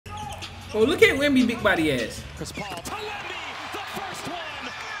Oh, look at Wemby big body ass. Chris Paul to Wemby. The first one.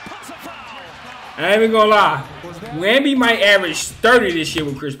 Plus a foul. I ain't even gonna lie. Wemby might average 30 this year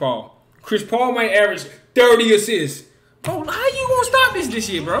with Chris Paul. Chris Paul might average 30 assists. Bro, how you gonna stop this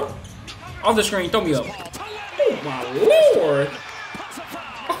year, bro? Off the screen, throw me up. Oh my lord.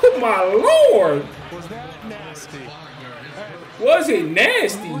 Oh my lord. Was that nasty? Was it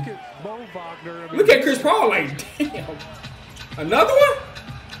nasty? Look at Mo Wagner. Look at Chris Paul, like, damn. Another one?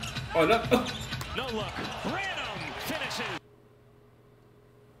 Oh, no. No look. Random finishes.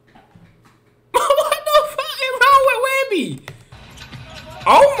 What the fuck is wrong with Wemby?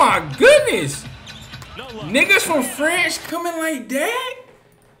 Oh my goodness. No look. Niggas from France coming like that?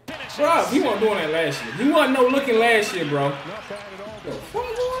 Bro, he wasn't doing that last year. He wasn't no looking last year, bro. Not bad at all. What the fuck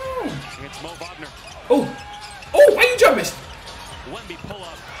going on? Against Mo Wagner. Oh. Oh, why you jumping? Wemby pull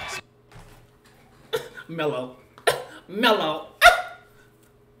up. Mellow. Mellow.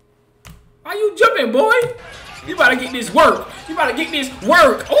 Why you jumping, boy? You about to get this work. You about to get this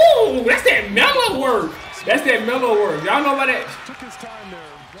work. Oh, that's that mellow work. That's that mellow work. Y'all know about that? Took his time there.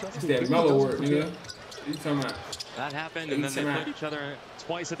 That's that mellow work, nigga. You talking about? That happened, and then they played each other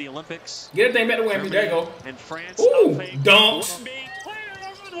twice at the Olympics. Get that thing back to Wemby. There you go. And France. Ooh, dunks.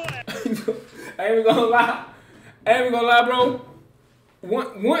 I ain't even gonna lie. I ain't even gonna lie, bro.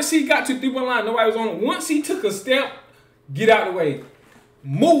 Once he got to 3-point line, nobody was on him. Once he took a step, get out of the way.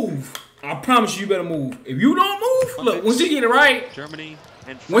 Move. I promise you better move. If you don't move, look, once you get it right, Germany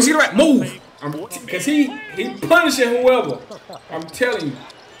and once you get it right, move. Because he punishing whoever. I'm telling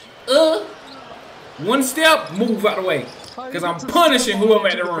you. One step, move out the way. Because I'm punishing whoever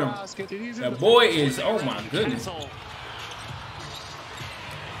at the rim. That boy is, oh my goodness. Let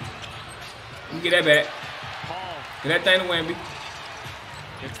me get that back. Get that thing to Wemby.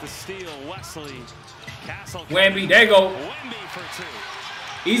 It's the steal, Wesley. Castle. Wemby, there you go. Wemby for two.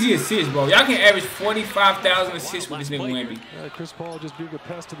 Easy assists, bro. Y'all can average 45,000 assists with this nigga Wemby. Chris Paul just being a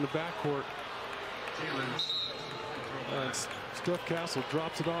pest in the backcourt. Steph Castle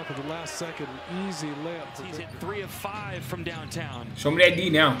drops it off at the last second. Easy layup. He's hit 3 of 5 from downtown. Show me that D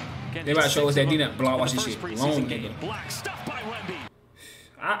now. They about to show us that D now. Block, watch this shit. Long nigga. Black stuff by Wemby.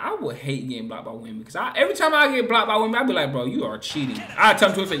 I would hate getting blocked by Wemby because every time I get blocked by Wemby, I be like, bro, you are cheating. I tell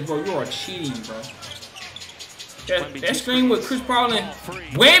him to his face, bro, you are cheating, bro. That screen with Chris Paul and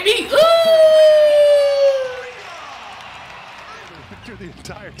Wemby. Ooh! Through the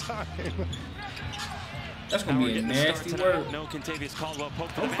entire time. That's gonna be a nasty word. No Contavious Caldwell poke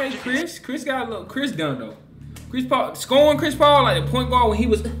for Okay, Chris. Chris got a little. Chris done though. Chris Paul scoring. Chris Paul like the point guard when he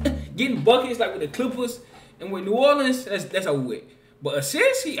was getting buckets like with the Clippers and with New Orleans. That's over with. But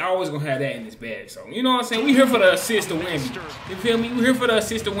assists, he always gonna have that in his bag. So you know what I'm saying. We here for the assist to Wemby. You feel me? We here for the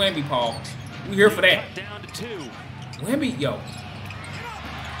assist to Wemby, Paul. We here for that. Down to 2. Wemby, yo.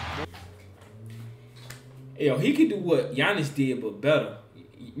 Yo, he could do what Giannis did, but better.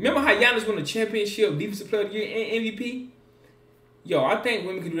 Remember how Giannis won the championship, Defensive Player of the Year, and MVP? Yo, I think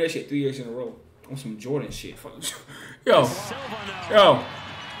Wemby can do that shit 3 years in a row. On some Jordan shit. Yo. Yo.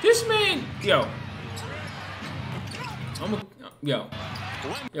 This man, yo.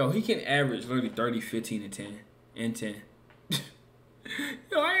 Yo, he can average literally 30, 15, and 10. And 10.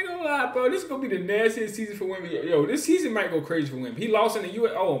 Yo, I ain't gonna lie, bro. This is gonna be the nastiest season for Wemby. Yo, this season might go crazy for Wemby. He lost in the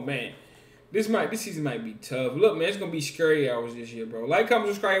U.S. Oh, man. This season might be tough. Look, man, it's gonna be scary hours this year, bro. Like, comment,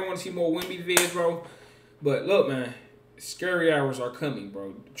 subscribe. I want to see more Wemby vids, bro. But look, man, scary hours are coming,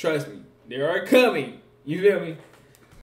 bro. Trust me, they are coming. You feel me?